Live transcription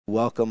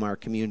welcome our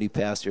community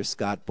pastor,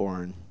 Scott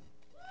Bourne.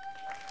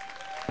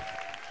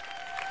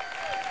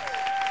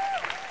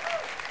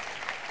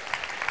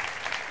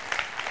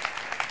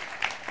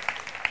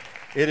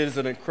 It is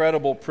an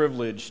incredible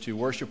privilege to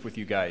worship with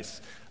you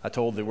guys. I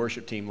told the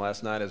worship team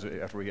last night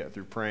after we got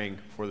through praying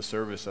for the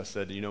service, I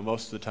said,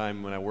 most of the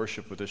time when I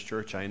worship with this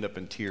church, I end up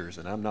in tears,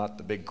 and I'm not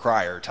the big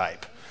crier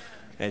type.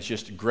 And it's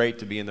just great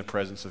to be in the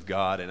presence of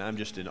God, and I'm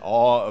just in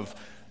awe of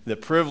the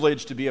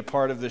privilege to be a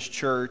part of this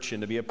church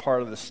and to be a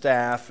part of the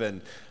staff, and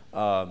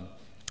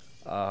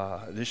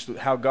just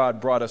how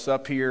God brought us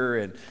up here.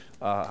 And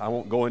I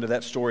won't go into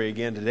that story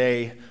again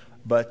today,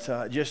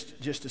 but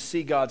just to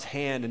see God's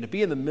hand and to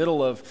be in the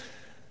middle of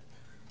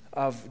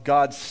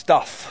God's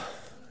stuff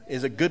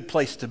is a good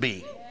place to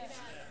be.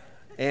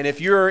 And if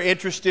you're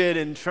interested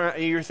in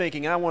you're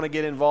thinking, I want to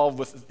get involved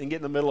with and get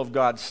in the middle of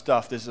God's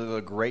stuff, this is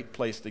a great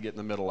place to get in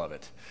the middle of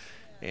it.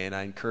 And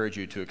I encourage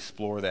you to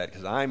explore that,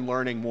 because I'm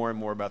learning more and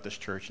more about this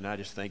church, and I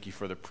just thank you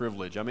for the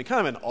privilege. I'm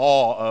kind of in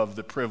awe of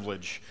the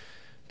privilege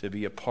to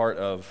be a part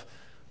of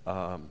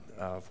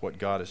what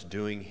God is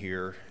doing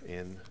here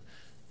in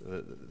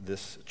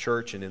this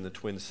church and in the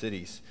Twin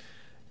Cities.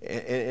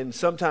 And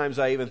sometimes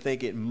I even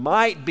think it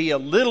might be a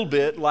little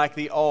bit like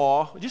the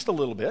awe, just a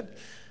little bit,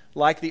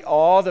 like the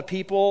awe the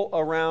people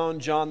around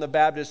John the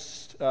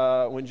Baptist,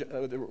 when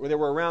they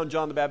were around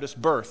John the Baptist's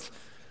birth.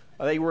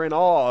 They were in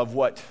awe of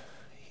what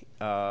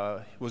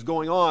was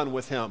going on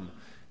with him.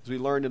 As we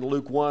learned in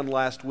Luke 1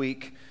 last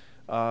week,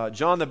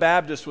 John the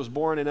Baptist was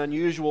born in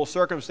unusual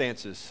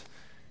circumstances.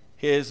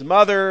 His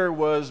mother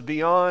was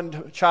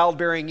beyond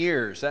childbearing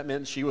years. That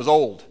meant she was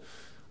old.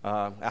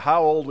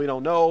 How old, we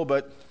don't know,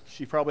 but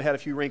she probably had a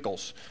few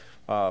wrinkles.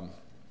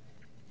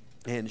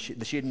 And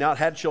she had not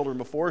had children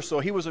before, so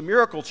he was a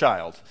miracle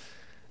child.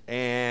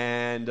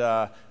 And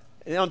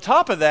on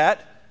top of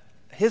that,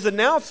 his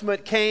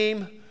announcement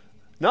came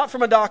not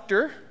from a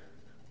doctor,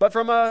 but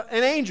from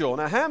an angel.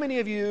 Now, how many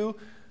of you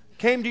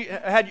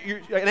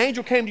an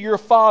angel came to your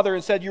father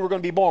and said you were going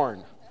to be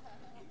born?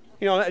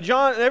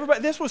 John,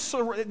 everybody,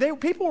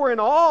 people were in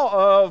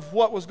awe of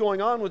what was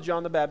going on with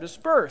John the Baptist's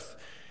birth.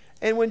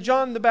 And when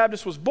John the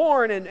Baptist was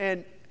born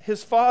and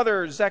his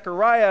father,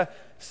 Zechariah,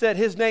 said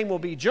his name will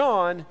be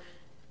John,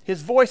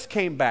 his voice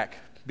came back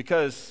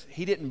because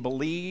he didn't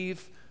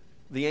believe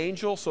the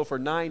angel. So for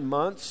 9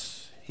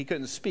 months, he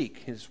couldn't speak.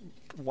 His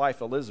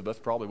wife,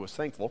 Elizabeth, probably was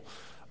thankful.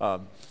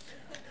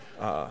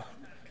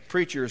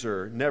 Preachers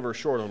are never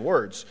short on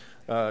words.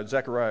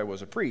 Zechariah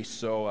was a priest.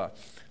 So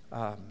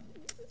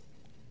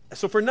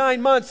for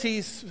 9 months,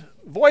 he's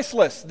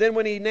voiceless. Then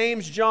when he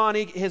names John,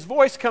 his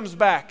voice comes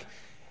back.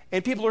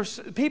 And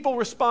people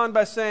respond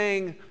by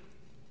saying,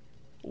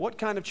 what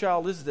kind of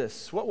child is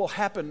this? What will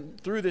happen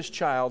through this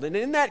child? And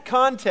in that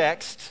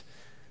context,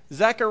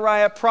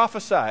 Zechariah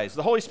prophesies.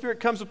 The Holy Spirit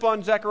comes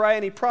upon Zechariah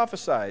and he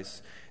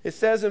prophesies. It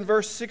says in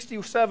verse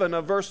 67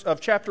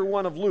 of chapter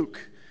 1 of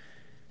Luke,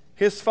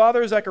 his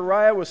father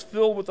Zechariah was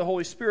filled with the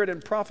Holy Spirit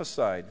and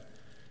prophesied,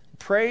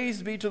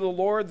 praise be to the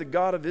Lord, the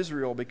God of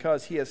Israel,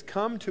 because he has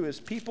come to his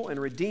people and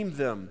redeemed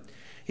them.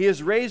 He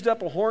has raised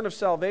up a horn of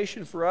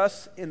salvation for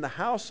us in the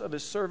house of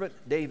his servant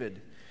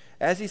David,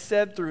 as he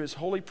said through his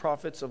holy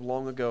prophets of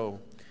long ago,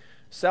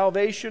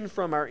 salvation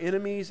from our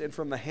enemies and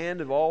from the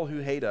hand of all who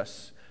hate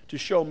us, to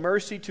show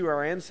mercy to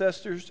our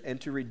ancestors and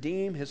to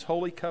redeem his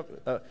holy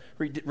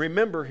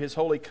remember his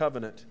holy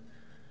covenant,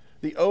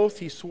 the oath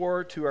he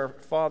swore to our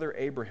father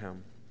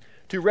Abraham,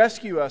 to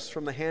rescue us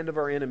from the hand of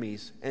our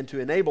enemies and to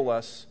enable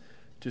us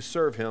to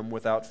serve him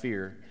without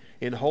fear,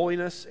 in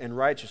holiness and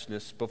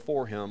righteousness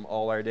before him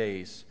all our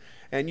days.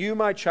 And you,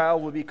 my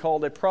child, will be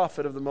called a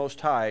prophet of the Most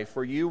High,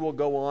 for you will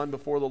go on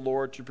before the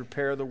Lord to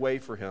prepare the way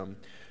for him,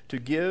 to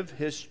give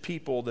his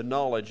people the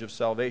knowledge of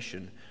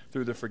salvation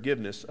through the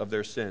forgiveness of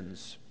their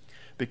sins,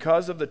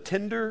 because of the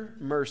tender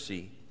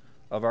mercy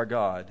of our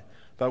God,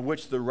 by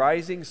which the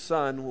rising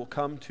sun will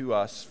come to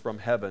us from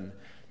heaven,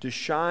 to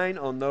shine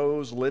on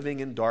those living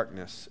in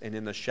darkness and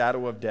in the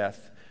shadow of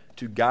death,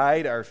 to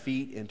guide our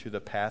feet into the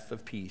path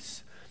of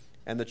peace.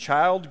 And the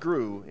child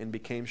grew and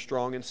became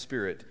strong in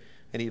spirit,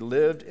 and he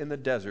lived in the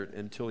desert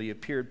until he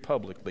appeared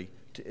publicly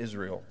to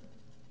Israel.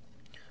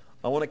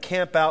 I want to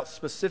camp out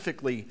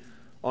specifically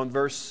on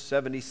verse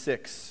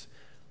 76,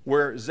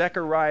 where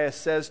Zechariah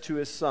says to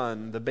his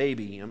son, the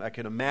baby, I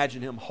can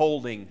imagine him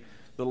holding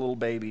the little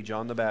baby,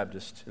 John the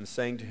Baptist, and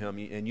saying to him,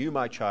 and you,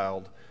 my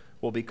child,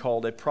 will be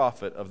called a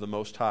prophet of the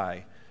Most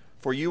High,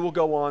 for you will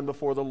go on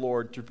before the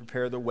Lord to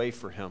prepare the way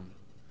for him.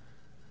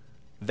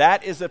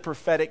 That is a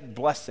prophetic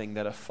blessing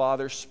that a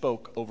father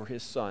spoke over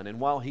his son. And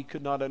while he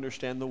could not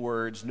understand the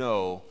words,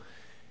 no,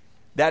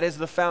 that is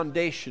the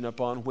foundation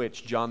upon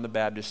which John the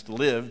Baptist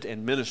lived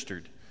and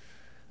ministered.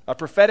 A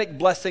prophetic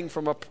blessing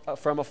from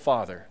a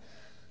father.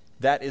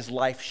 That is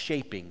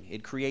life-shaping.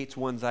 It creates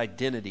one's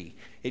identity.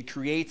 It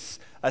creates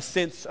a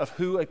sense of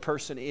who a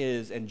person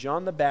is. And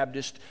John the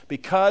Baptist,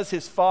 because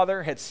his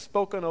father had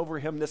spoken over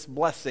him this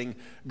blessing,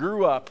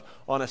 grew up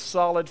on a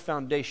solid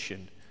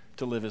foundation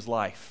to live his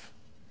life.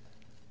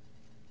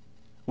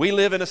 We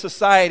live in a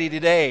society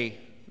today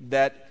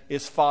that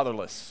is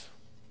fatherless.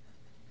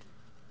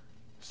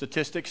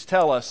 Statistics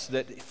tell us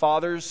that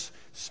fathers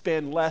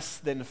spend less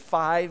than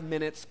 5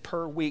 minutes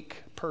per week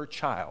per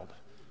child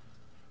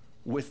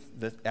with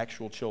his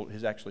actual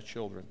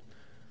children.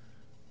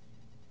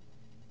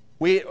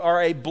 We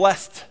are a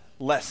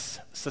blessed-less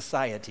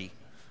society.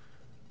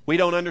 We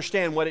don't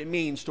understand what it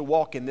means to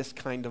walk in this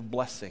kind of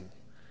blessing.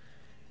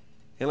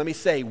 And let me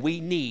say,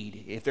 we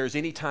need, if there's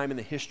any time in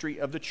the history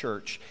of the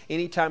church,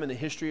 any time in the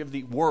history of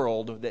the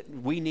world that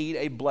we need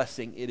a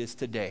blessing, it is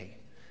today.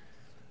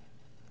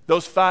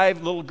 Those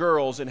 5 little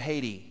girls in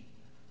Haiti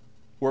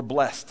were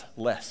blessed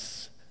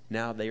less.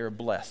 Now they are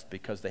blessed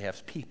because they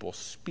have people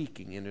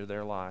speaking into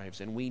their lives.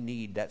 And we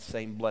need that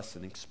same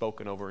blessing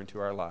spoken over into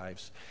our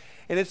lives.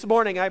 And this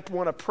morning I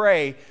want to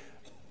pray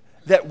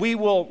that we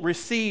will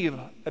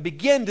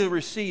begin to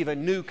receive a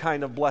new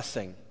kind of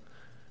blessing,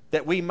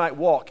 that we might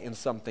walk in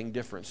something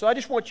different. So I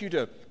just want you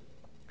to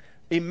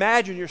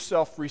imagine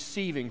yourself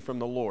receiving from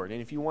the Lord.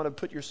 And if you want to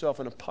put yourself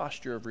in a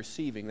posture of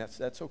receiving,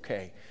 that's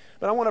okay.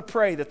 But I want to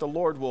pray that the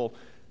Lord will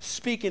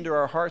speak into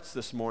our hearts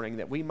this morning,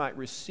 that we might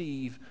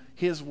receive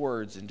His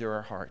words into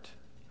our heart.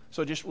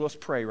 So let's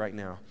pray right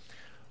now.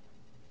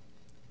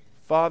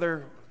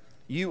 Father,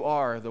 You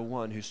are the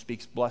one who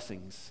speaks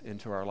blessings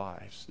into our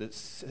lives, that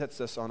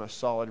sets us on a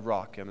solid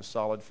rock and a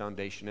solid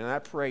foundation. And I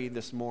pray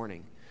this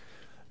morning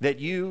that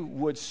You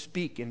would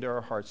speak into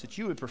our hearts, that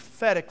You would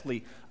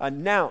prophetically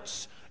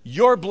announce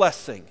Your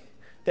blessing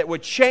that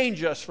would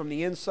change us from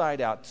the inside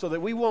out, so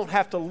that we won't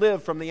have to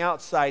live from the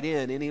outside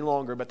in any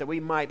longer, but that we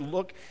might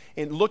look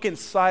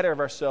inside of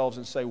ourselves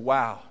and say,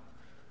 wow,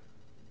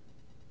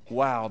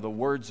 the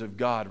words of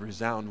God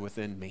resound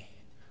within me.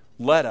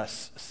 Let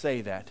us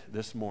say that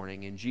this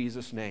morning in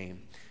Jesus'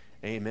 name.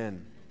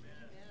 Amen.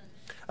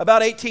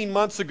 About 18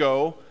 months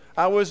ago,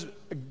 I was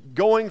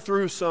going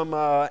through some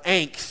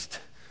angst,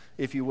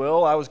 if you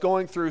will. I was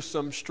going through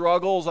some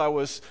struggles. I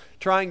was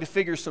trying to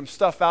figure some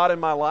stuff out in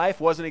my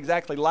life. Wasn't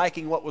exactly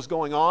liking what was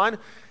going on.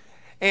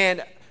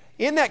 And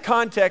in that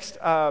context,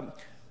 I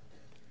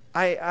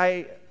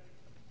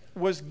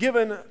was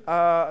given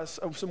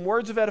some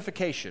words of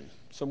edification,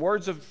 some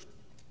words of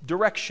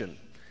direction.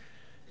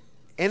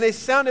 And they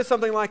sounded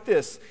something like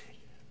this: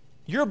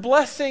 your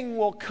blessing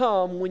will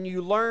come when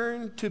you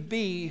learn to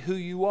be who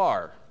you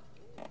are.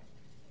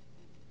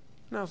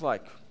 And I was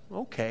like,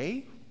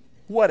 okay,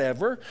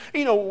 whatever.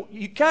 You know,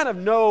 you kind of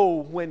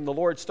know when the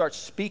Lord starts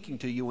speaking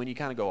to you, when you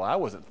kind of go, I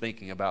wasn't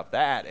thinking about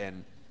that,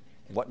 and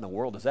what in the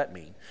world does that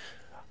mean?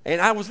 And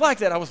I was like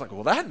that. I was like,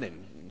 well, that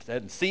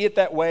didn't see it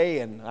that way,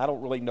 and I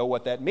don't really know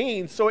what that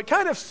means. So it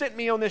kind of sent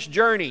me on this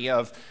journey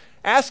of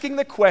asking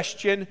the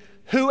question,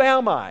 who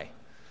am I?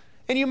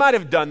 And you might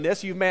have done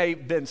this. You may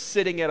have been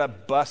sitting at a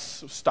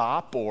bus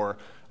stop or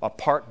a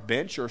park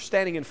bench or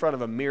standing in front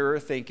of a mirror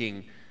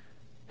thinking,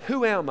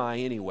 who am I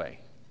anyway?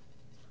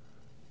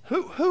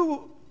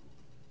 Who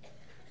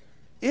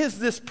is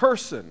this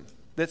person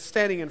that's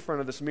standing in front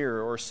of this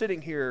mirror or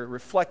sitting here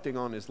reflecting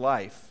on his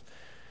life?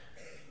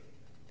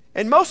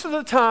 And most of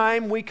the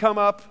time we come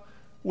up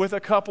with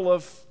a couple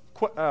of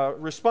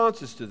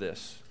responses to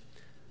this.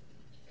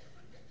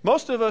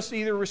 Most of us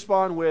either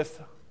respond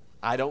with,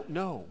 I don't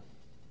know.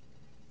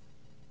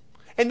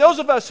 And those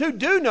of us who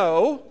do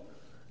know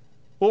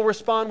will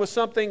respond with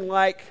something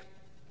like,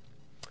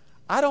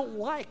 I don't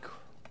like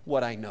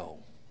what I know.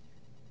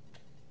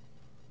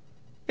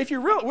 If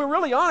we're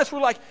really honest, we're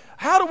like,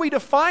 how do we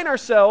define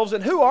ourselves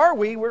and who are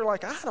we? We're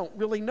like, I don't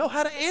really know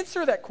how to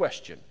answer that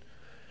question.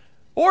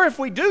 Or if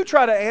we do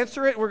try to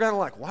answer it, we're kind of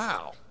like,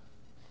 wow,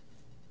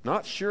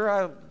 not sure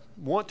I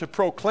want to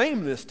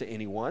proclaim this to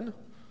anyone.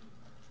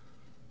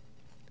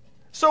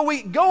 So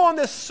we go on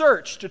this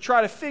search to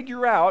try to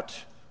figure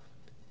out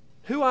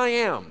who I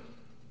am.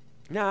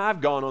 Now,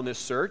 I've gone on this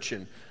search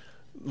and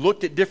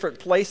looked at different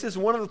places.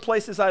 One of the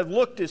places I've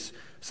looked is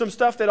some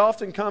stuff that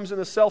often comes in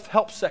the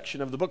self-help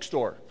section of the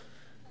bookstore.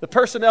 The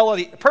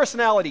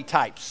personality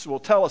types will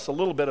tell us a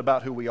little bit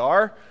about who we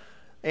are.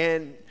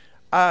 And,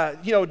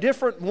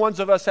 different ones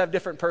of us have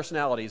different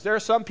personalities. There are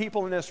some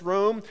people in this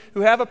room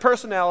who have a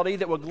personality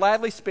that will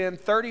gladly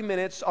spend 30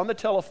 minutes on the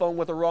telephone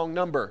with a wrong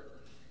number.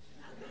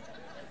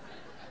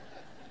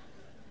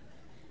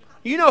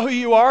 You know who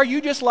you are. You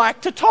just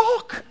like to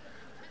talk.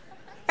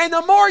 And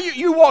the more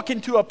you walk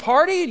into a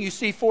party and you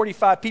see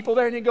 45 people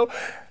there and you go,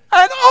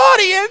 an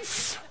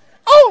audience?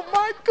 Oh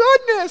my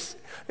goodness.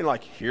 And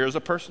like, here's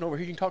a person over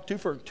here you can talk to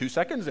for 2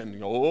 seconds and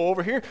go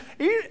over here.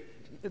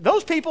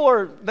 Those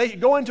people they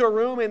go into a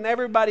room and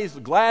everybody's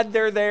glad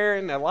they're there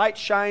and the light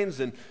shines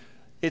and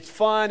it's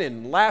fun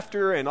and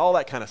laughter and all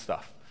that kind of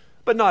stuff.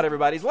 But not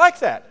everybody's like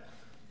that.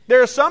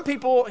 There are some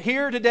people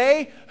here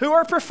today who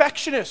are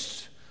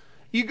perfectionists.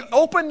 You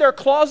open their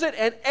closet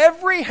and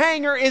every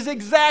hanger is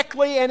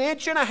exactly 1.5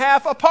 inches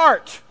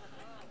apart.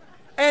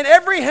 And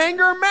every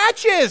hanger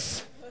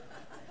matches.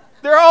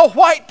 They're all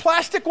white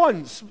plastic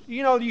ones.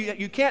 You know,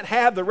 you can't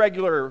have the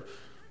regular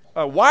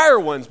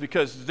wire ones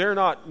because they're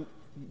not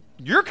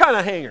your kind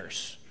of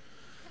hangers.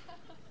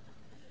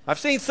 I've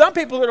seen some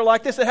people that are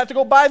like this that have to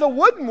go buy the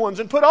wooden ones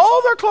and put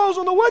all their clothes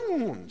on the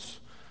wooden ones.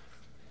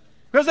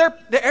 Because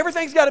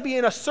everything's got to be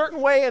in a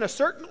certain way, in a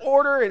certain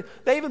order, and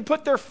they even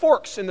put their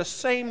forks in the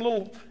same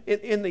little,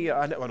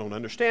 I don't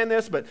understand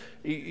this, but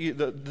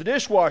the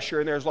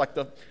dishwasher, and there's like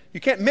you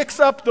can't mix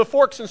up the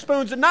forks and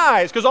spoons and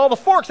knives because all the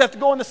forks have to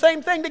go in the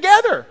same thing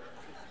together.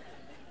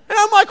 And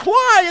I'm like,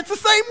 why? It's the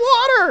same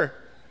water.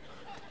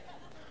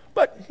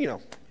 But,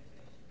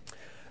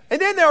 And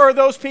then there are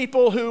those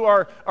people who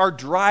are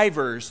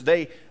drivers.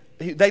 They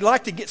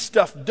like to get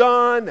stuff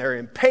done. They're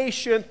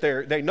impatient.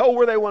 They know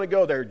where they want to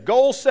go. They're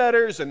goal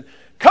setters. And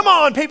come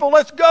on, people,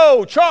 let's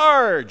go.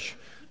 Charge.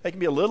 They can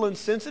be a little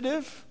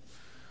insensitive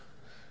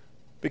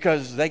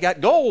because they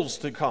got goals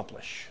to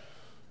accomplish.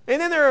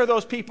 And then there are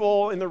those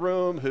people in the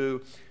room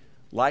who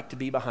like to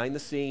be behind the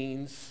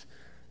scenes,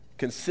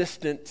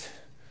 consistent,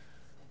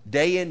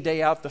 day in,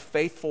 day out, the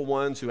faithful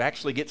ones who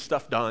actually get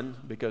stuff done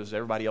because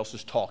everybody else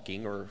is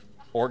talking or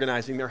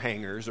organizing their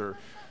hangars or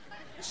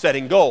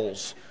setting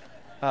goals.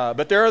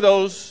 But there are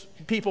those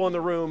people in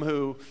the room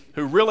who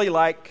really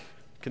like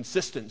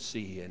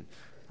consistency, and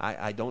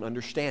I don't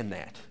understand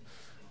that.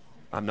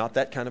 I'm not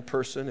that kind of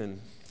person,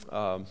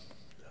 and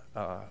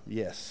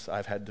yes,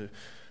 I've had to.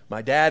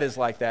 My dad is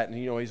like that, and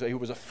he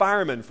was a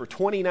fireman for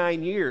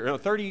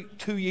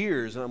 32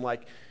 years, and I'm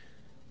like,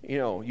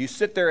 you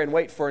sit there and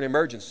wait for an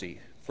emergency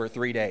for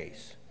 3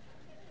 days.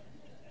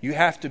 You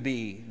have to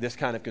be this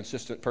kind of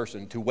consistent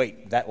person to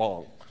wait that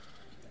long.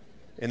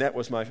 And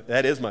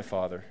that is my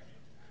father.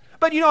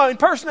 But in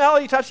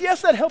personality types,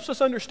 yes, that helps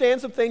us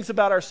understand some things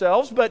about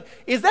ourselves, but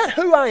is that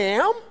who I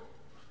am?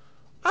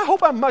 I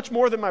hope I'm much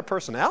more than my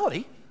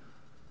personality.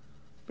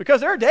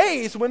 Because there are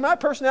days when my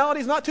personality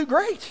is not too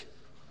great.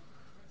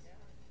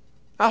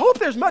 I hope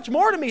there's much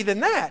more to me than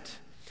that.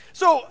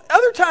 So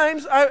other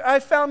times I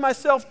found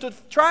myself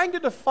trying to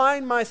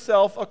define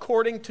myself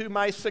according to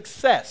my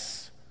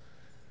success.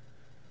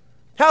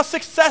 How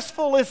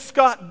successful is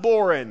Scott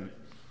Boren?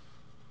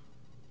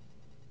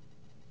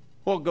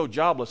 Well, go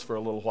jobless for a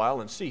little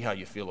while and see how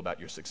you feel about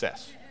your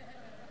success.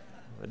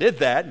 I did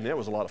that, and it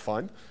was a lot of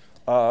fun.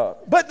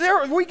 But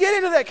we get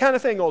into that kind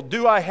of thing. Oh,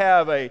 do I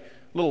have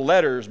little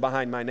letters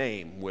behind my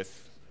name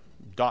with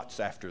dots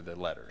after the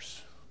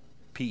letters?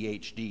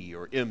 PhD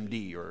or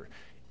MD or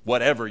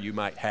whatever you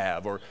might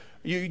have. Or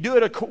we do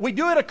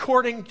it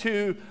according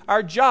to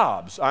our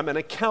jobs. I'm an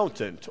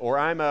accountant, or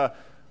I'm a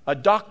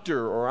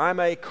doctor, or I'm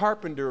a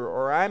carpenter,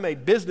 or I'm a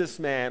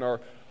businessman, or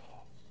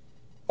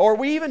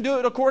we even do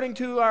it according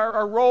to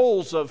our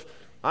roles of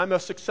I'm a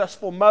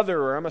successful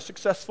mother, or I'm a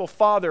successful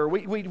father.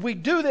 We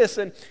do this,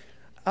 and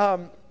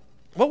but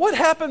what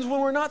happens when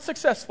we're not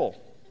successful?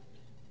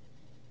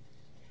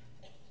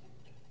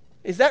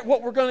 Is that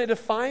what we're going to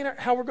define?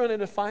 How we're going to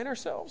define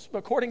ourselves?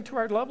 According to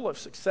our level of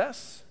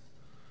success?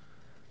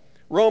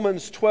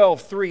 Romans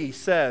 12:3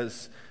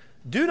 says,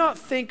 "Do not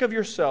think of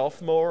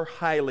yourself more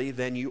highly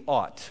than you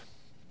ought."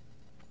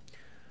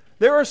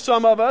 There are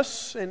some of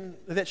us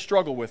that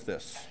struggle with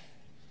this.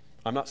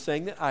 I'm not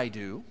saying that I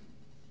do,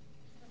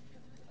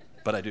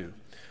 but I do.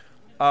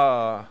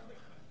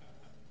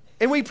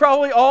 And we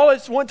probably all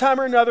at one time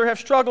or another have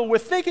struggled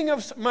with thinking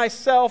of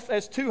myself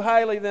as too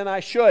highly than I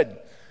should.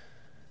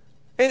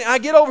 And I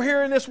get over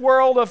here in this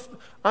world of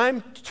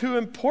I'm too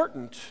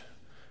important.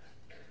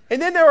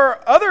 And then there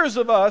are others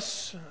of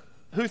us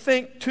who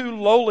think too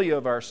lowly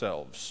of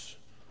ourselves.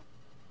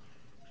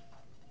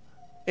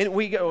 And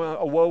we go,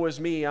 oh, woe is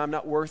me, I'm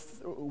not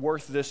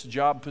worth this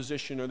job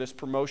position or this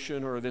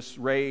promotion or this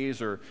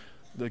raise or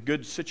the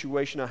good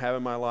situation I have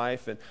in my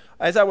life. And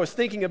as I was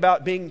thinking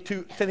about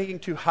thinking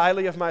too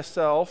highly of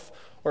myself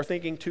or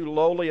thinking too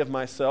lowly of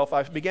myself,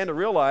 I began to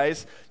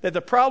realize that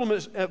the problem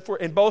is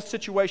in both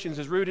situations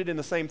is rooted in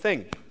the same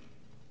thing.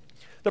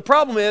 The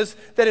problem is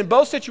that in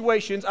both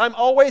situations, I'm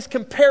always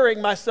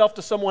comparing myself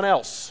to someone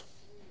else.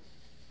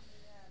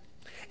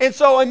 And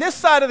so on this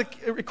side of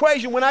the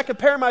equation, when I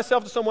compare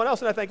myself to someone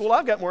else and I think, well,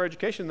 I've got more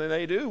education than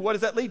they do, what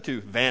does that lead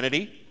to?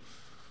 Vanity.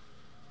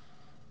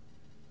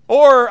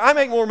 Or I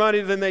make more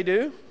money than they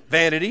do.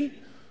 Vanity.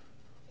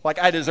 Like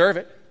I deserve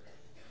it.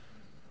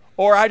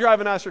 Or I drive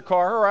a nicer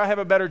car, or I have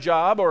a better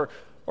job, or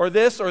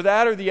this or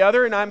that or the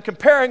other, and I'm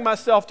comparing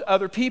myself to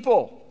other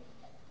people.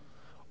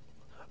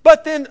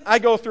 But then I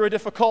go through a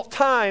difficult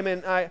time,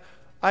 and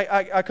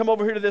I come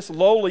over here to this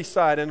lowly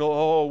side, and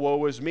oh,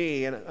 woe is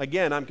me. And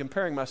again, I'm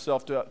comparing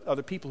myself to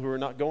other people who are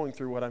not going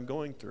through what I'm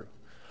going through.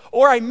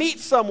 Or I meet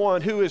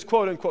someone who is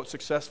quote-unquote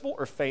successful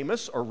or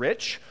famous or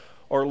rich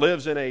or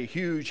lives in a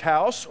huge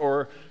house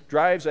or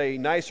drives a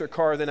nicer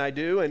car than I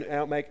do, and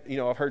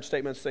I've heard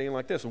statements saying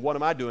like this, what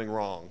am I doing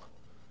wrong?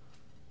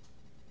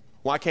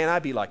 Why can't I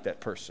be like that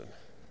person?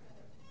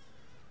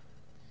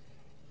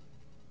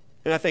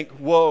 And I think,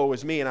 woe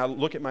is me, and I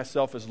look at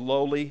myself as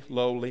lowly,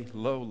 lowly,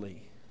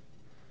 lowly.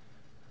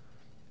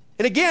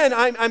 And again,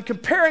 I'm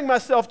comparing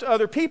myself to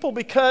other people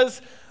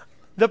because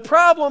the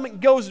problem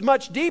goes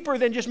much deeper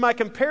than just my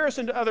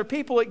comparison to other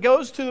people. It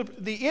goes to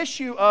the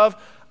issue of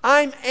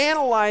I'm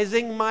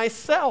analyzing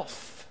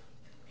myself.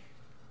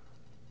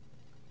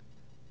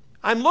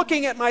 I'm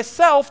looking at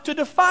myself to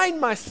define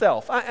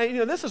myself.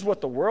 This is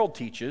what the world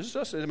teaches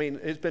us.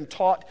 It's been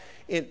taught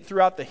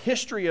throughout the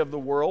history of the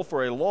world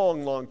for a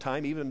long, long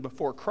time, even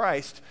before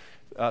Christ.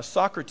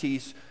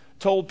 Socrates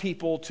told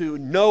people to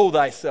know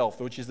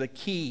thyself, which is the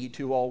key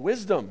to all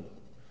wisdom.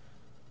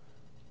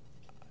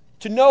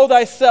 To know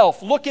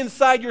thyself. Look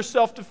inside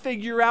yourself to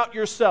figure out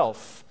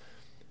yourself.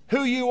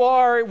 Who you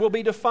are will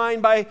be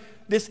defined by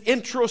this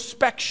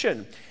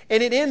introspection.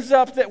 And it ends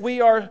up that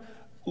we are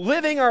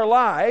living our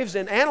lives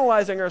and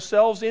analyzing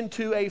ourselves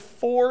into a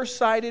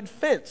four-sided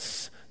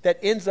fence that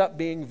ends up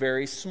being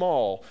very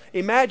small.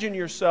 Imagine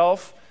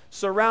yourself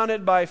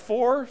surrounded by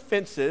four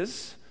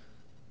fences,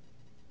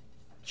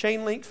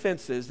 chain-link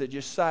fences that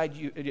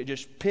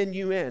just pin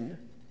you in,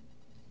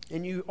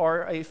 and you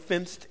are a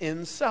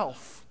fenced-in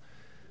self.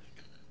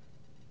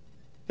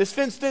 This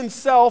fenced-in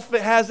self,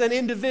 it has an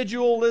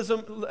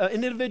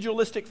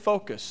individualistic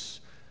focus.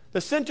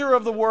 The center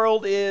of the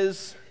world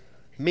is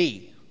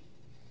me.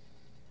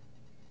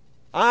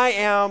 I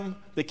am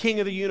the king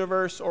of the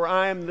universe, or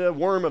I am the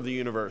worm of the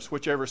universe,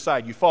 whichever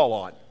side you fall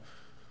on.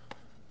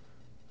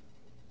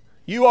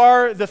 You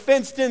are the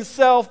fenced-in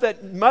self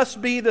that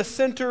must be the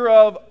center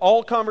of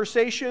all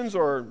conversations,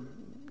 or,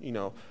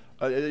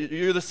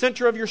 you're the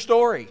center of your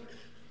story,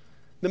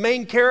 the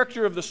main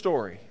character of the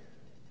story.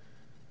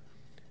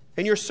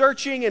 And you're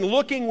searching and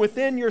looking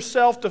within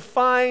yourself to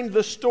find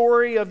the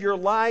story of your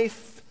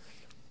life.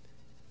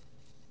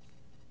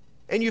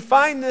 And you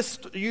find this,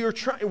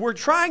 we're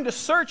trying to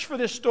search for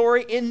this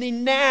story in the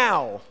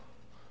now.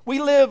 We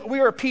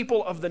are a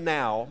people of the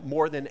now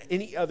more than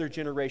any other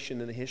generation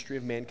in the history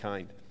of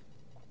mankind.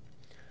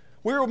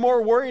 We're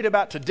more worried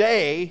about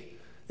today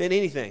than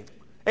anything.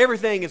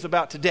 Everything is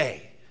about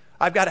today.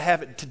 I've got to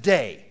have it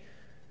today.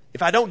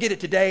 If I don't get it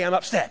today, I'm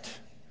upset.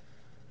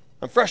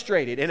 I'm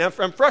frustrated. And if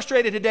I'm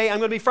frustrated today, I'm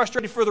going to be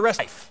frustrated for the rest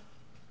of my life.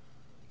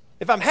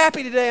 If I'm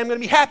happy today, I'm going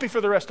to be happy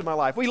for the rest of my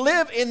life. We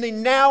live in the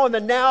now, and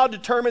the now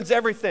determines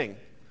everything.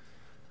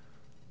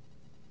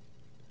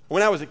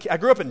 When I was a kid, I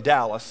grew up in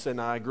Dallas, and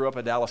I grew up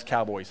a Dallas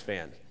Cowboys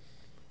fan.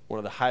 One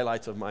of the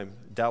highlights of my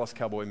Dallas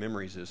Cowboy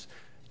memories is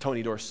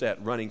Tony Dorsett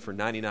running for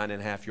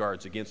 99.5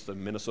 yards against the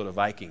Minnesota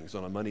Vikings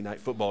on a Monday night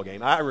football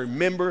game. I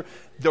remember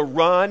the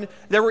run.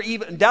 There were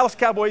even Dallas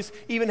Cowboys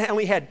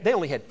only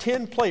had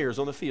 10 players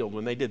on the field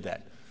when they did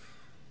that.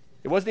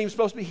 It wasn't even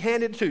supposed to be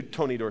handed to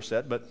Tony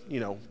Dorsett, but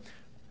the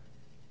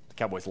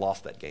Cowboys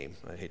lost that game.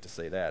 I hate to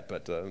say that,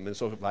 but the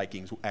Minnesota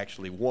Vikings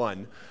actually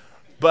won.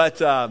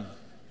 But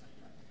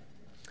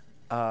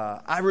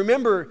I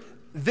remember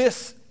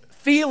this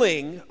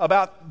feeling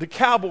about the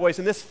Cowboys,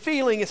 and this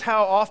feeling is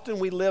how often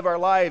we live our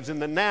lives in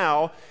the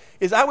now,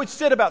 is I would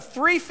sit about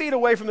 3 feet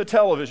away from the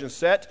television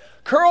set,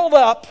 curled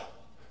up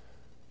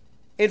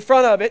in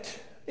front of it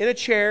in a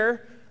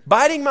chair,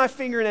 biting my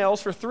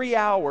fingernails for 3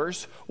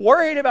 hours,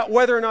 worried about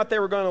whether or not they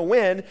were going to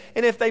win,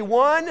 and if they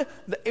won,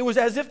 it was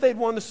as if they'd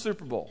won the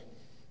Super Bowl.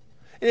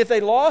 And if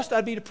they lost,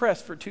 I'd be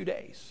depressed for 2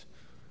 days.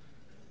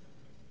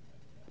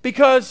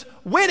 Because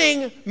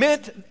winning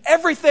meant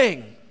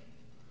everything.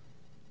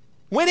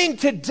 Winning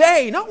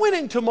today, not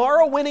winning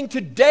tomorrow, winning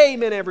today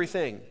meant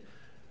everything.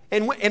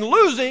 And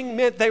losing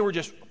meant they were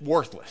just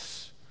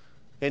worthless.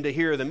 And to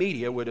hear the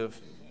media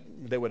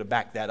they would have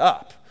backed that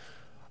up.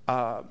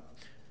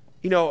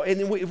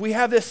 And we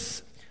have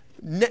this,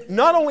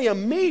 not only a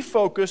me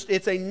focused,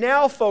 it's a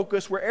now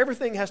focus where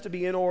everything has to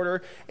be in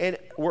order, and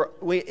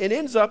it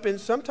ends up in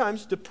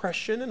sometimes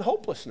depression and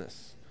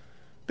hopelessness.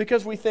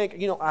 Because we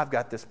think, I've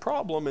got this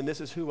problem and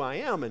this is who I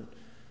am, and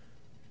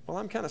well,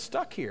 I'm kind of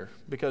stuck here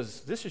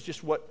because this is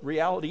just what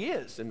reality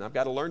is, and I've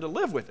got to learn to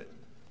live with it.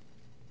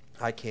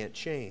 I can't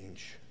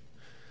change.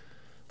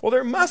 Well,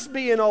 there must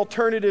be an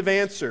alternative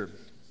answer.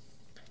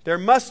 There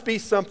must be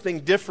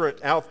something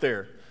different out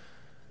there.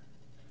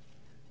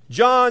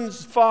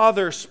 John's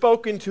father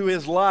spoke into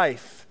his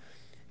life.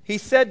 He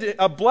said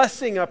a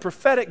blessing, a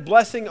prophetic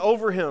blessing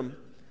over him.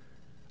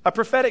 A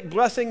prophetic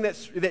blessing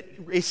that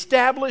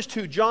established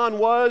who John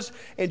was,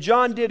 and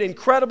John did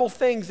incredible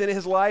things in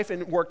his life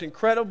and worked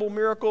incredible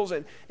miracles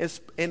and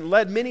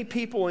led many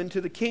people into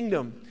the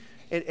kingdom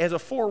as a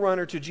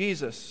forerunner to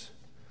Jesus.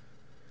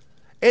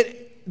 And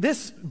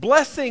this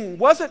blessing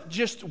wasn't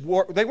just,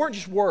 they weren't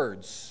just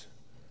words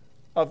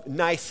of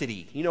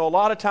nicety. A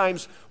lot of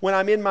times when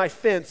I'm in my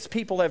fence,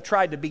 people have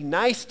tried to be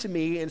nice to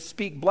me and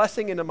speak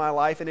blessing into my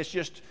life, and it's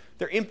just,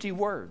 they're empty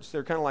words.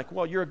 They're kind of like,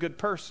 well, you're a good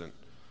person.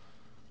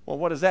 Well,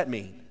 what does that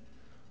mean?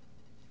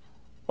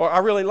 Or I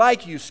really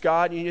like you,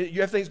 Scott, and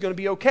everything's going to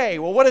be okay.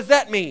 Well, what does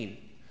that mean?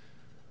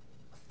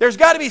 There's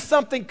got to be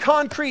something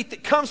concrete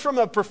that comes from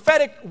a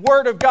prophetic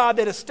word of God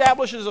that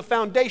establishes a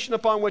foundation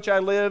upon which I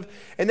live.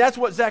 And that's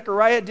what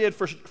Zechariah did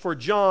for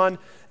John.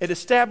 It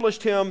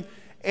established him.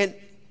 And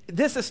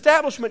this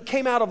establishment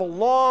came out of a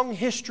long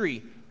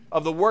history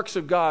of the works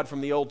of God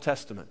from the Old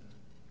Testament.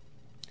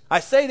 I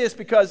say this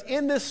because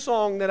in this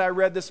song that I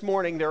read this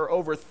morning, there are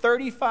over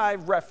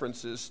 35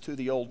 references to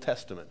the Old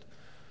Testament.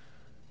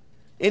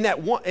 In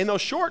those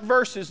short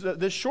verses,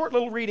 this short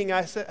little reading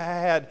I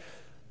had,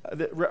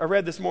 I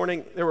read this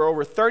morning, there were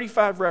over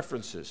 35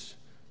 references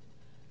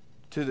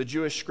to the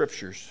Jewish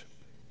scriptures.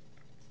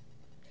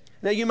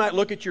 Now, you might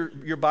look at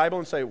your Bible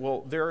and say,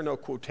 well, there are no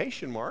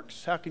quotation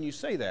marks. How can you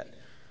say that?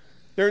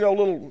 There are no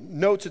little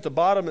notes at the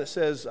bottom that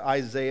says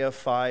Isaiah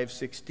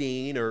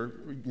 5:16 or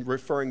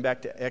referring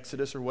back to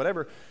Exodus or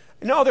whatever.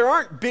 No, there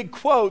aren't big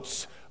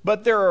quotes,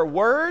 but there are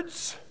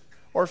words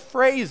or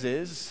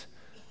phrases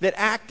that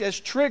act as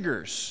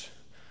triggers.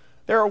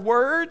 There are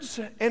words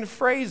and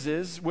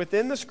phrases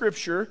within the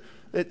Scripture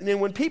that,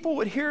 and when people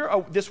would hear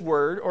this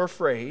word or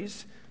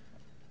phrase,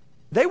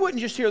 they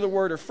wouldn't just hear the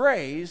word or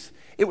phrase.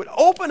 It would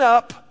open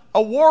up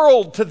a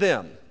world to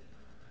them.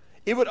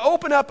 It would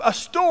open up a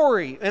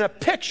story and a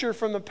picture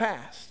from the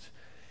past.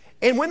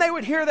 And when they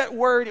would hear that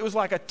word, it was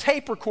like a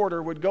tape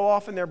recorder would go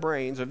off in their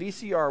brains, a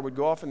VCR would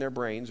go off in their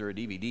brains, or a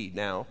DVD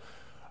now,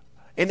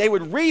 and they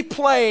would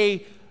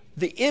replay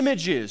the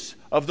images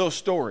of those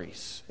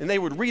stories, and they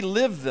would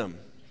relive them.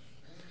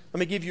 Let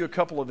me give you a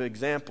couple of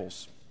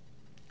examples.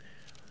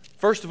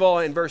 First of all,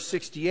 in verse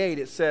 68,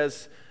 it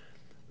says,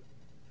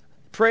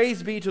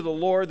 "Praise be to the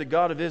Lord, the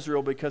God of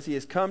Israel, because he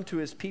has come to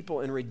his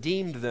people and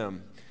redeemed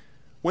them."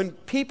 When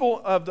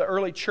people of the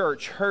early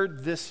church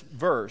heard this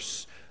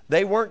verse,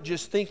 they weren't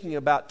just thinking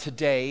about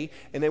today,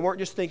 and they weren't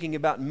just thinking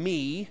about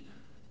me.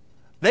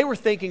 They were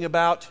thinking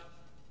about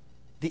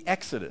the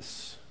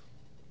Exodus.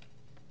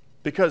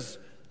 Because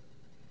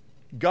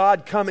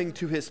God coming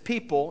to his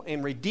people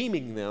and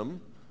redeeming them,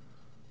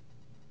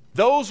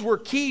 those were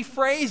key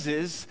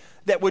phrases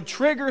that would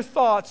trigger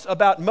thoughts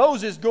about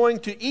Moses going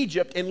to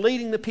Egypt and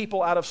leading the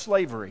people out of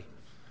slavery.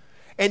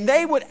 And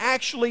they would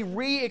actually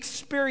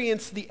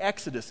re-experience the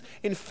Exodus.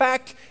 In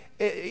fact,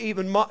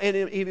 even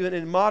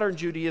in modern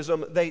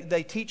Judaism,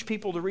 they teach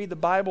people to read the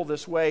Bible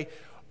this way,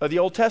 the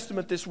Old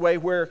Testament this way,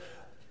 where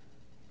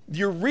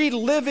you're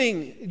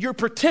reliving, you're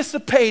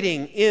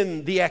participating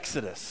in the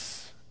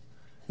Exodus.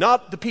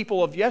 Not the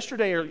people of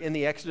yesterday are in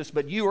the Exodus,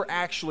 but you are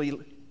actually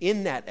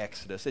in that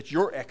Exodus. It's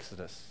your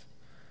Exodus.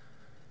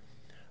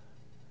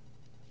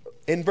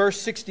 In verse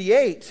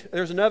 68,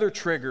 there's another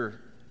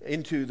trigger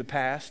into the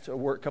past,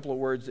 a couple of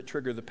words that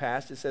trigger the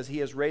past. It says, "He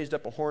has raised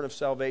up a horn of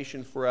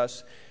salvation for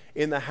us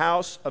in the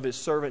house of his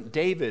servant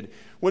David."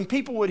 When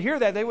people would hear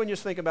that, they wouldn't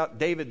just think about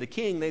David the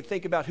king. They'd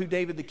think about who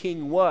David the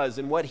king was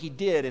and what he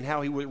did and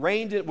how he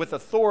reigned it with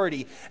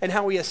authority and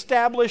how he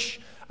established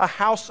a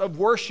house of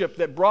worship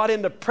that brought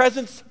in the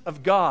presence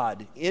of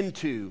God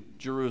into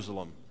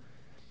Jerusalem.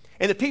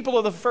 And the people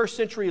of the first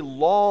century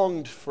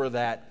longed for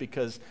that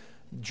because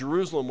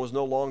Jerusalem was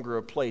no longer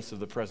a place of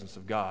the presence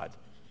of God.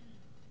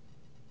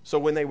 So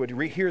when they would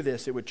hear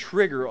this, it would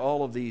trigger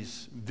all of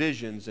these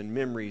visions and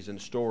memories and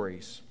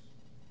stories.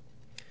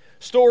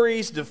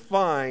 Stories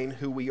define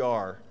who we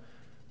are.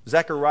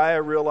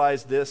 Zechariah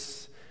realized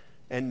this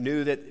and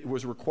knew that it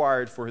was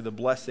required for the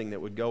blessing that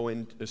would go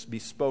in, be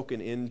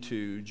spoken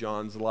into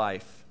John's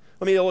life.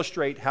 Let me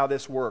illustrate how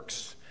this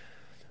works.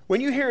 When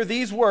you hear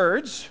these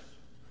words,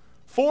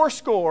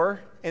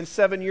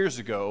 407 years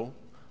ago,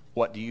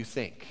 what do you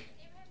think?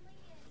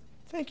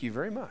 Thank you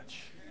very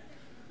much.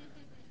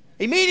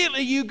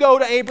 Immediately you go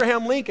to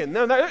Abraham Lincoln.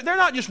 No, they're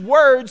not just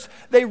words.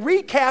 They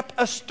recap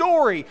a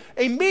story.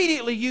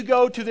 Immediately you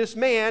go to this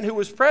man who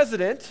was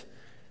president,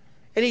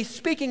 and he's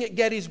speaking at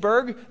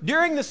Gettysburg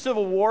during the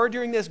Civil War,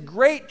 during this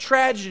great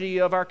tragedy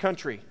of our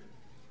country.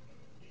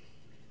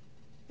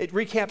 It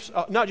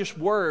recaps not just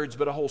words,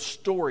 but a whole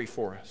story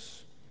for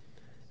us.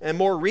 And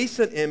more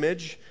recent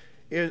image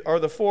are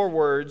the 4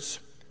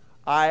 words,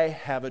 "I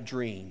have a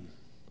dream."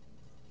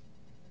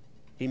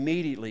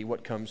 Immediately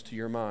what comes to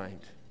your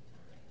mind?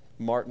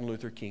 Martin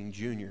Luther King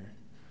Jr.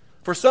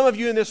 For some of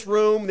you in this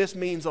room, this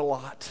means a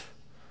lot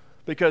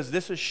because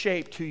this has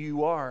shaped who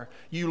you are.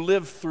 You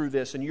lived through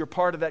this, and you're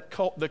part of that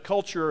the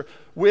culture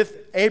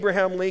with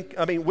Abraham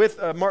Lincoln. With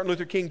Martin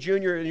Luther King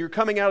Jr. And you're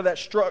coming out of that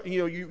struggle.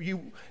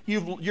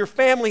 Your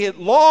family had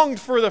longed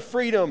for the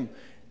freedom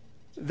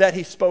that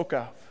he spoke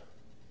of.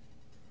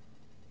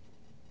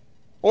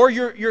 Or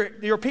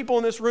you're people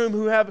in this room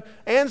who have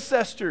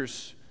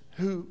ancestors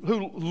who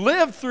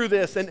lived through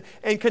this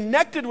and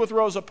connected with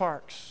Rosa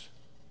Parks.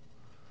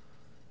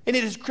 And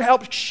it has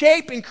helped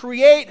shape and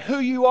create who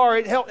you are.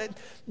 It helped.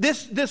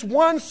 This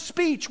one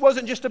speech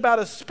wasn't just about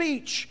a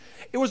speech.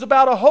 It was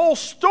about a whole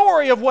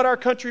story of what our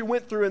country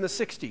went through in the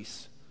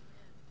 60s.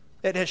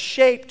 It has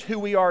shaped who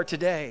we are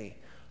today.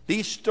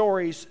 These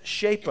stories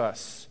shape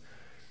us.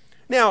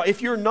 Now,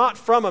 if you're not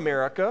from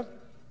America,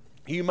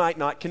 you might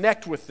not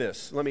connect with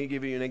this. Let me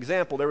give you an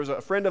example. There was a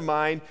friend of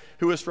mine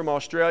who was from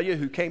Australia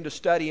who came to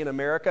study in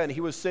America, and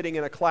he was sitting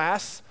in a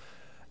class,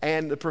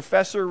 and the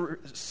professor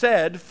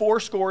said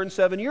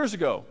 407 years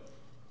ago.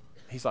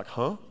 He's like,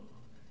 huh?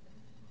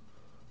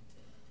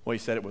 Well, he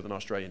said it with an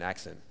Australian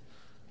accent.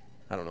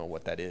 I don't know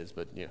what that is,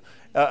 but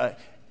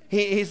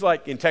he's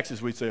like, in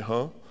Texas we'd say,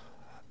 huh?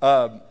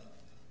 And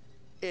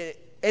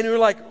we're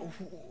like,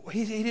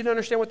 he didn't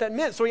understand what that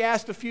meant. So he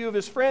asked a few of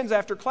his friends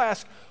after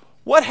class,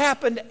 what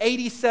happened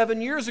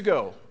 87 years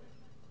ago?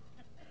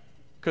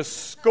 Because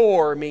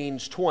score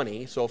means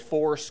 20, so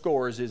 4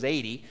 scores is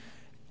 80.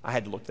 I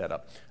had to look that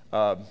up.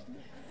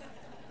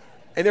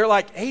 And they're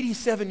like,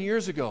 87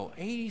 years ago.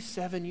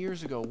 87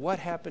 years ago, what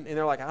happened? And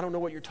they're like, I don't know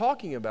what you're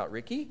talking about,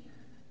 Ricky.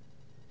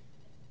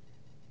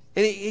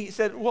 And he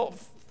said, well,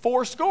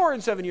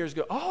 70 years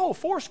ago. Oh,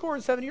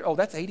 70 years. Oh,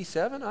 that's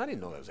 87? I didn't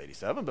know that was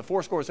 87. But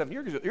 70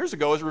 years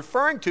ago is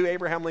referring to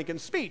Abraham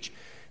Lincoln's speech.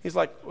 He's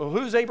like, well,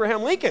 who's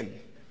Abraham Lincoln?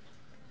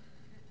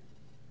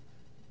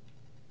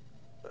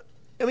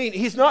 I mean,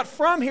 he's not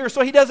from here,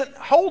 so he doesn't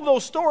hold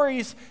those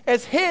stories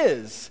as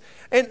his.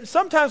 And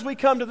sometimes we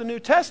come to the New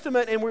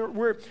Testament and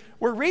we're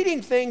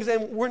reading things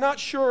and we're not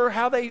sure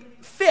how they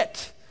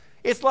fit.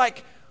 It's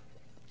like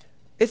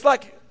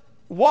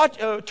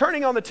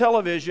turning on the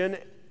television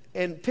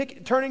and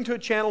turning to a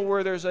channel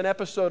where there's an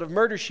episode of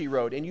Murder, She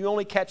Wrote, and you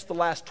only catch the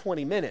last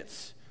 20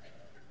 minutes.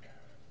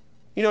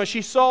 You know,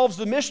 she solves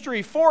the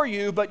mystery for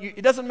you, but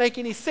it doesn't make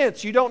any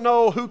sense. You don't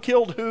know who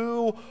killed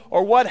who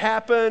or what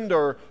happened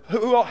or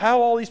how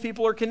all these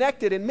people are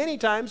connected. And many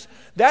times,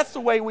 that's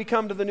the way we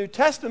come to the New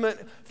Testament,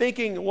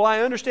 thinking, well, I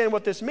understand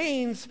what this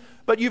means,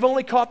 but you've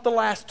only caught the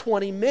last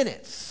 20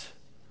 minutes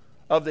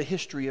of the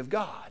history of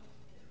God.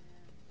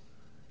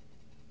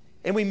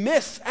 And we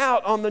miss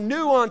out on the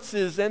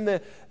nuances and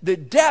the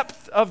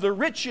depth of the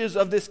riches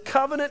of this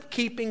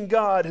covenant-keeping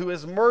God who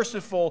is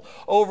merciful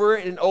over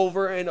and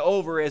over and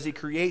over as He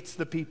creates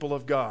the people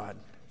of God.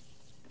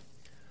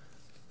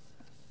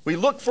 We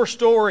look for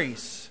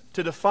stories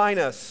to define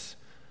us,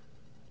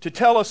 to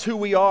tell us who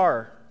we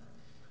are.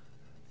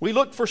 We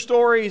look for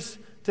stories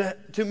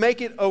to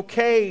make it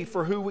okay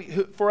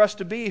for us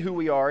to be who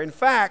we are. In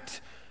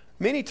fact,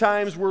 many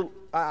times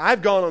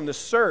I've gone on the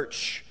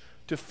search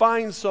to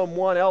find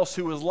someone else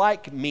who is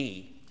like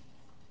me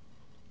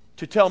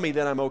to tell me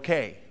that I'm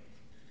okay.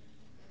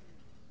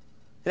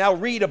 And I'll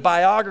read a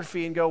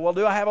biography and go, well,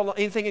 do I have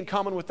anything in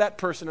common with that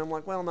person? I'm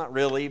like, well, not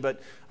really,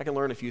 but I can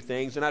learn a few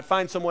things. And I'd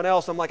find someone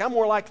else. I'm like, I'm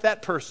more like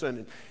that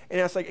person.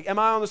 And I was like, am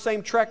I on the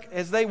same trek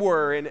as they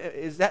were? And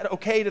is that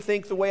okay to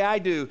think the way I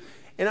do?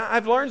 And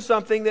I've learned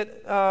something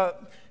that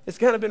has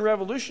kind of been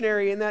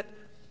revolutionary in that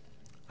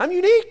I'm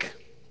unique.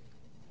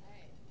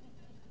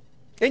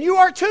 And you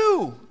are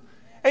too.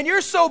 And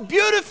you're so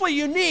beautifully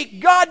unique,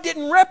 God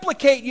didn't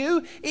replicate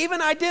you.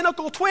 Even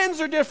identical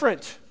twins are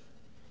different.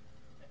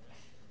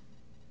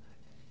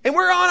 And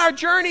we're on our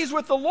journeys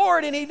with the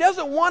Lord, and He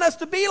doesn't want us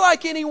to be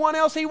like anyone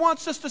else. He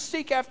wants us to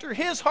seek after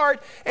His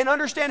heart and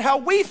understand how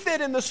we fit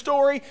in the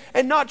story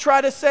and not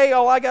try to say,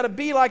 oh, I got to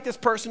be like this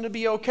person to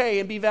be okay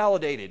and be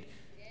validated.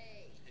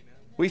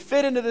 We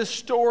fit into this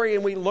story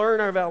and we learn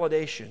our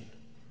validation.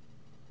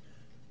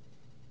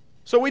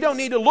 So we don't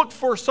need to look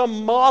for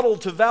some model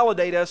to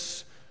validate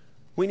us.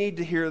 We need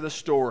to hear the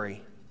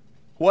story.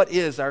 What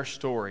is our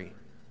story?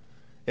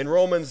 In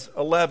Romans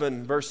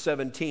 11, verse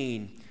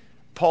 17,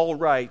 Paul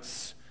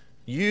writes,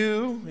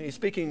 he's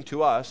speaking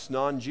to us,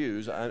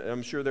 non-Jews.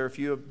 I'm sure there are a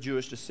few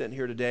Jewish descent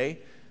here today.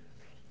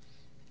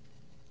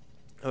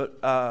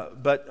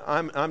 But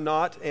I'm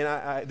not,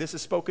 and this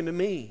is spoken to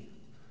me.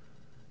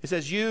 It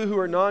says, you who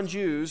are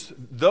non-Jews,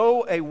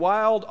 though a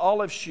wild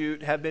olive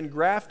shoot, have been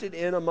grafted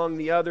in among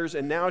the others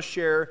and now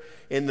share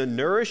in the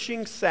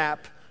nourishing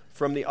sap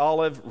from the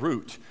olive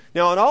root.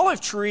 Now, an olive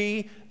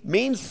tree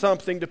means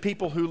something to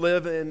people who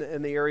live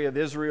in the area of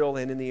Israel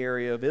and in the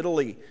area of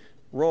Italy,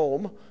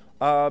 Rome,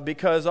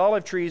 because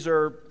olive trees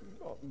are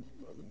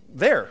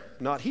there,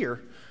 not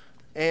here.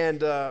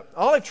 And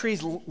olive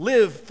trees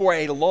live for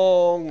a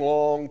long,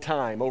 long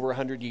time, over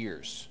 100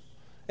 years.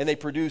 And they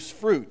produce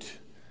fruit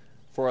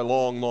for a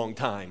long, long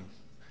time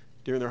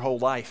during their whole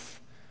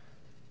life.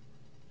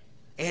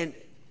 And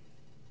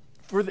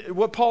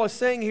what Paul is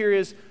saying here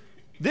is,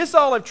 this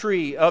olive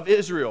tree of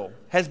Israel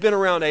has been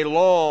around a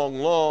long,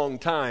 long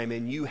time,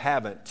 and you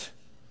haven't.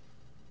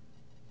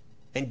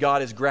 And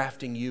God is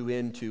grafting you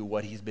into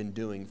what He's been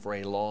doing for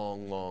a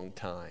long, long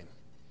time.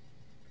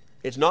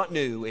 It's not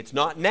new. It's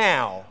not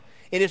now.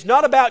 And it's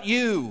not about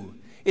you.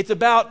 It's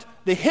about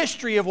the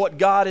history of what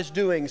God is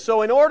doing.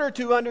 So in order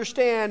to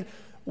understand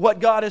what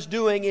God is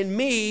doing in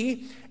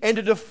me and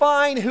to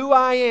define who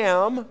I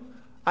am,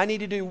 I need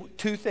to do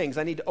two things.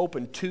 I need to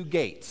open two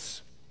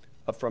gates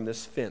from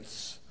this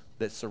fence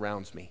that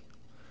surrounds me.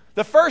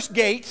 The first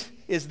gate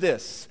is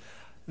this: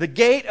 the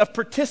gate of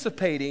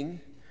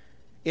participating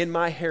in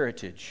my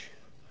heritage.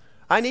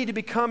 I need to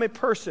become a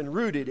person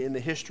rooted in the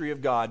history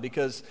of God,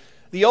 because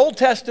the Old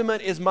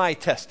Testament is my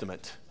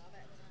testament.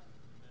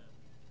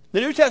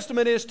 The New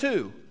Testament is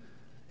too.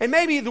 And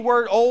maybe the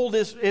word old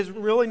is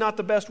really not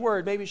the best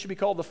word. Maybe it should be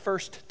called the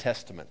First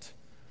Testament.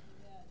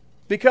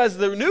 Because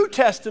the New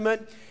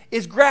Testament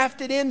is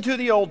grafted into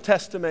the Old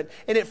Testament,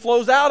 and it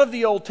flows out of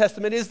the Old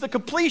Testament. It is the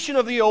completion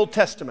of the Old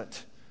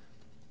Testament.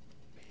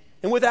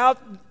 And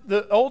without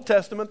the Old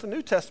Testament, the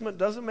New Testament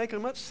doesn't make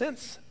much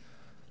sense.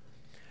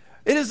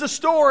 It is the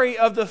story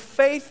of the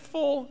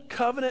faithful,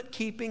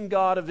 covenant-keeping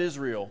God of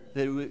Israel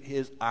that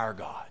is our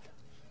God.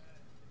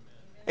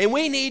 And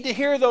we need to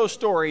hear those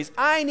stories.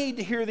 I need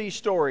to hear these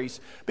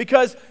stories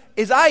because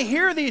as I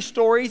hear these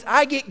stories,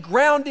 I get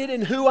grounded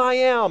in who I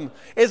am.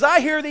 As I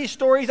hear these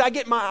stories, I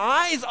get my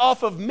eyes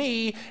off of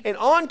me and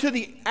onto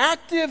the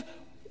active,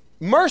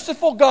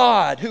 merciful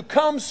God who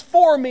comes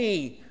for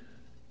me.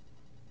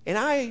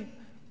 And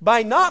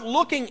by not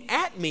looking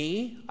at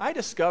me, I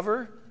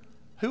discover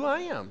who I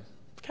am.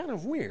 It's kind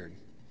of weird.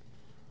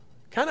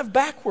 Kind of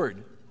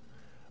backward.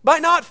 By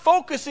not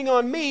focusing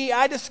on me,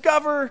 I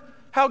discover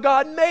how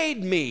God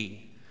made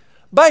me.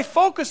 By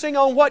focusing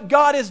on what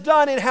God has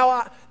done and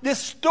how this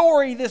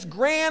story, this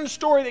grand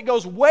story that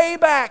goes way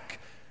back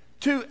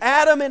to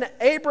Adam and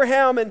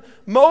Abraham and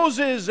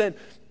Moses and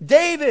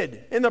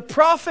David and the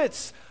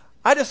prophets,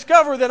 I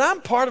discover that I'm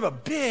part of a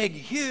big,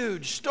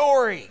 huge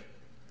story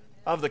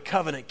of the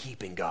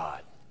covenant-keeping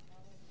God.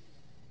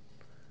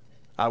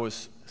 I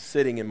was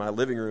sitting in my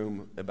living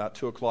room about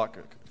 2 o'clock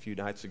a few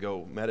nights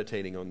ago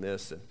meditating on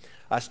this, and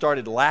I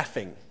started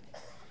laughing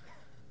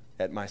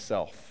at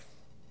myself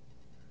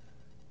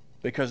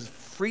because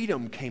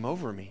freedom came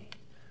over me.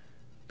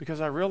 Because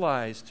I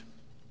realized,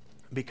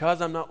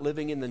 because I'm not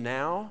living in the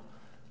now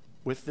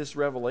with this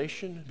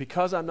revelation,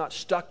 because I'm not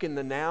stuck in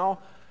the now,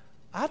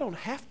 I don't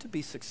have to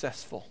be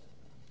successful.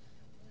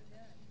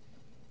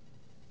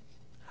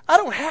 I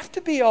don't have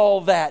to be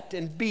all that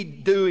and be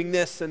doing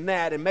this and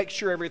that and make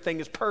sure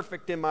everything is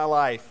perfect in my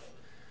life.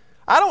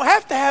 I don't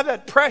have to have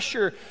that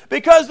pressure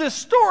because this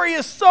story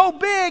is so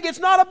big. It's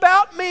not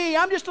about me.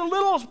 I'm just a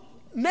little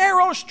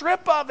narrow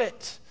strip of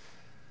it.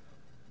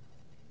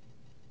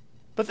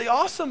 But the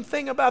awesome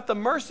thing about the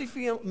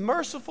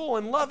merciful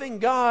and loving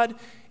God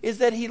is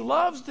that He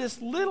loves this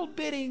little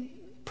bitty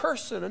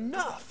person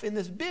enough in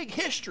this big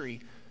history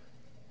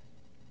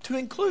to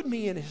include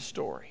me in His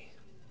story.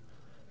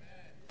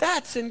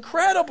 That's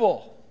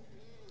incredible.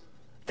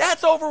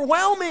 That's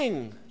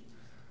overwhelming.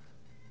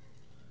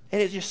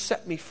 And it just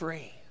set me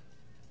free.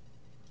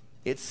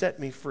 It set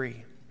me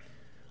free.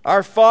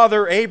 Our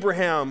father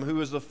Abraham, who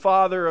is the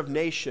father of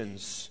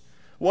nations,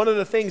 one of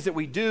the things that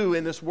we do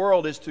in this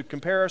world is to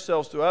compare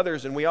ourselves to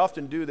others, and we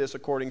often do this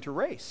according to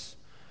race.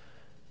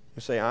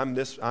 You say, I'm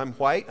this, I'm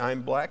white,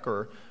 I'm black,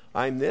 or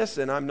I'm this,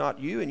 and I'm not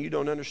you, and you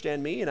don't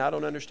understand me, and I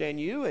don't understand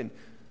you. And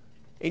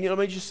you know, let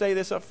me just say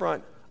this up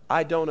front.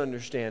 I don't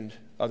understand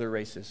other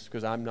races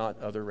because I'm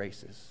not other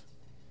races.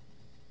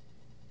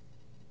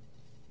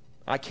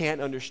 I can't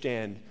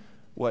understand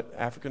what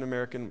African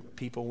American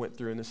people went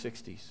through in the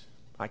 60s.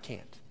 I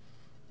can't.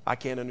 I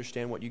can't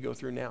understand what you go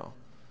through now.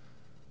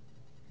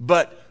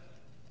 But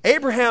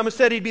Abraham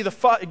said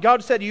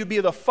God said you'd be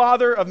the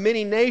father of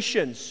many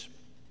nations.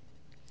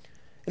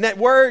 And that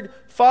word,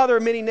 father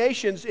of many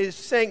nations, is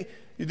saying,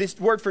 this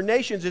word for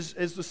nations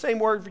is the same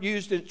word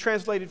used and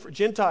translated for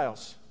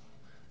Gentiles.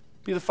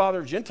 Be the father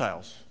of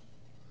Gentiles.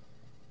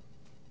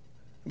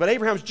 But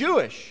Abraham's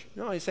Jewish.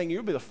 No, he's saying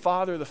you'll be the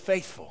father of the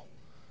faithful.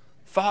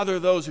 Father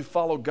of those who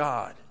follow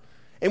God.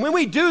 And when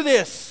we do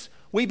this,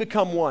 we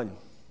become one.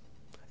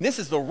 And this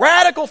is the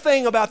radical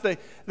thing about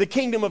the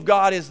kingdom of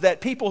God, is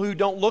that people who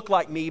don't look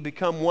like me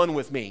become one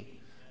with me.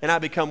 And I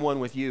become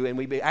one with you. And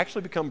we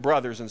actually become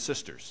brothers and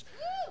sisters.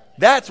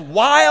 That's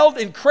wild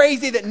and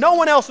crazy that no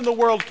one else in the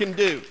world can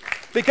do.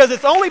 Because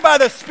it's only by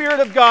the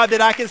Spirit of God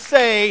that I can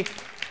say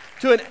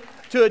to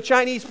a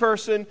Chinese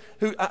person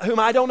whom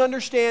I don't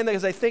understand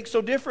because they think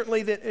so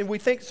differently, and we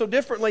think so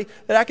differently,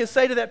 that I can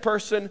say to that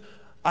person,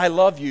 I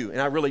love you,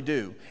 and I really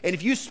do. And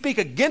if you speak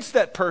against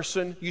that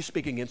person, you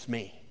speak against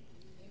me.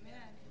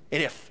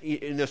 Amen.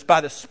 And it's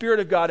by the Spirit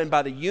of God and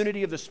by the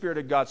unity of the Spirit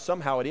of God,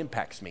 somehow it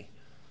impacts me.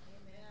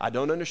 Amen. I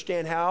don't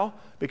understand how,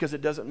 because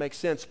it doesn't make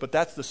sense, but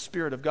that's the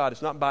Spirit of God.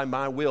 It's not by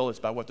my will, it's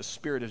by what the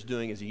Spirit is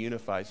doing as He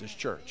unifies His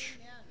church.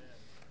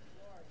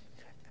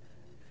 Amen.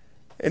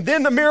 And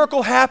then the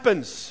miracle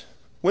happens.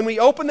 When we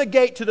open the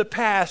gate to the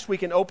past, we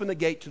can open the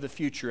gate to the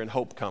future, and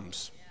hope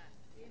comes.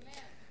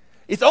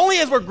 It's only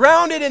as we're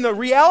grounded in the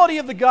reality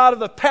of the God of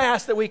the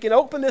past that we can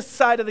open this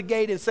side of the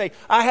gate and say,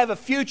 I have a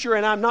future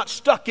and I'm not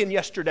stuck in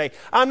yesterday.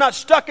 I'm not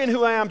stuck in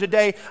who I am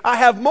today. I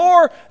have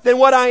more than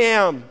what I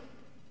am.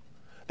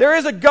 There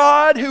is a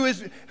God who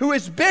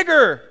is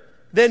bigger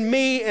than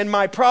me and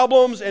my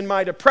problems and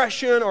my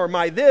depression or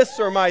my this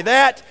or my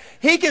that.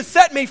 He can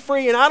set me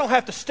free, and I don't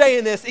have to stay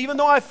in this. Even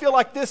though I feel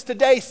like this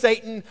today,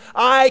 Satan,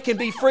 I can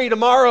be free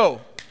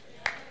tomorrow.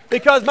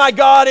 Because my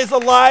God is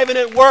alive and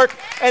at work,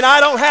 and I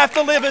don't have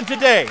to live in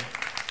today.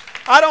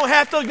 I don't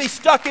have to be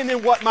stuck in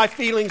what my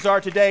feelings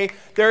are today.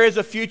 There is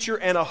a future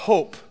and a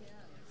hope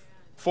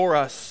for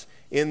us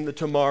in the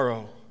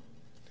tomorrow.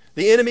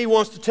 The enemy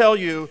wants to tell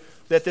you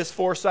that this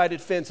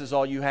four-sided fence is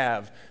all you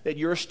have, that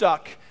you're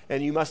stuck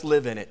and you must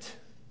live in it.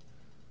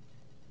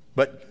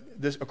 But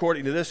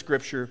according to this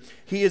scripture,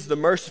 He is the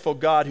merciful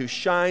God who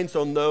shines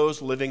on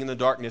those living in the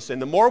darkness. And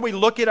the more we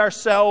look at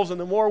ourselves and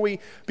the more we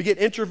get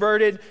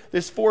introverted,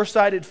 this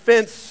four-sided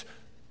fence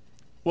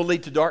will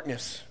lead to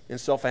darkness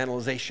and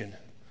self-analyzation.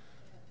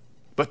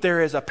 But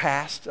there is a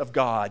past of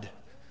God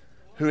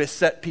who has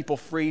set people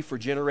free for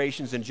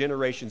generations and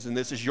generations. And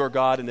this is your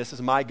God and this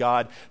is my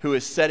God who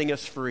is setting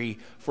us free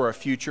for a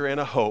future and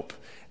a hope.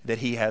 that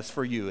He has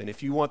for you. And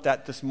if you want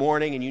that this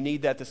morning and you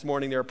need that this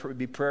morning, there will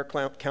be prayer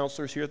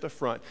counselors here at the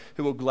front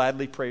who will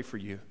gladly pray for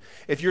you.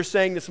 If you're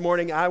saying this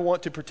morning, I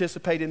want to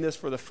participate in this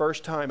for the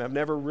first time, I've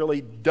never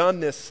really done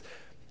this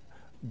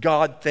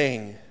God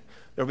thing,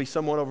 there will be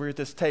someone over here at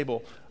this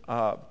table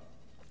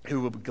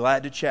who will be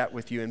glad to chat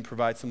with you and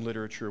provide some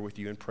literature with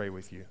you and pray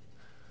with you.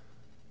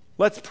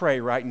 Let's pray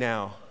right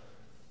now.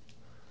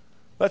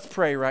 Let's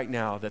pray right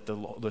now that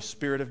the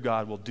Spirit of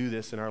God will do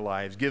this in our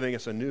lives, giving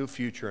us a new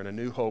future and a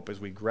new hope as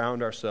we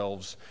ground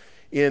ourselves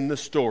in the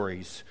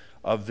stories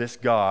of this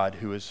God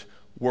who has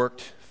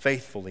worked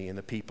faithfully in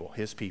the people,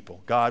 His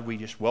people. God, we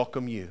just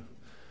welcome You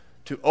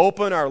to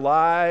open our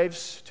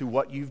lives to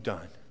what You've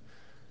done.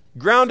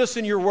 Ground us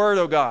in Your Word,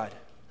 O God,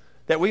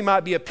 that we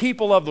might be a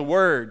people of the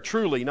Word,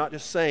 truly, not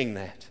just saying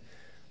that.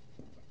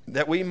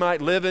 That we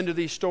might live into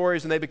these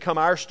stories and they become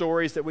our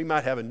stories, that we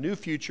might have a new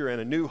future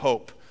and a new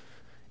hope.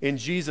 In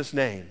Jesus'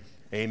 name,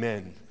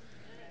 amen.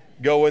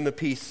 Go in the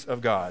peace of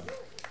God.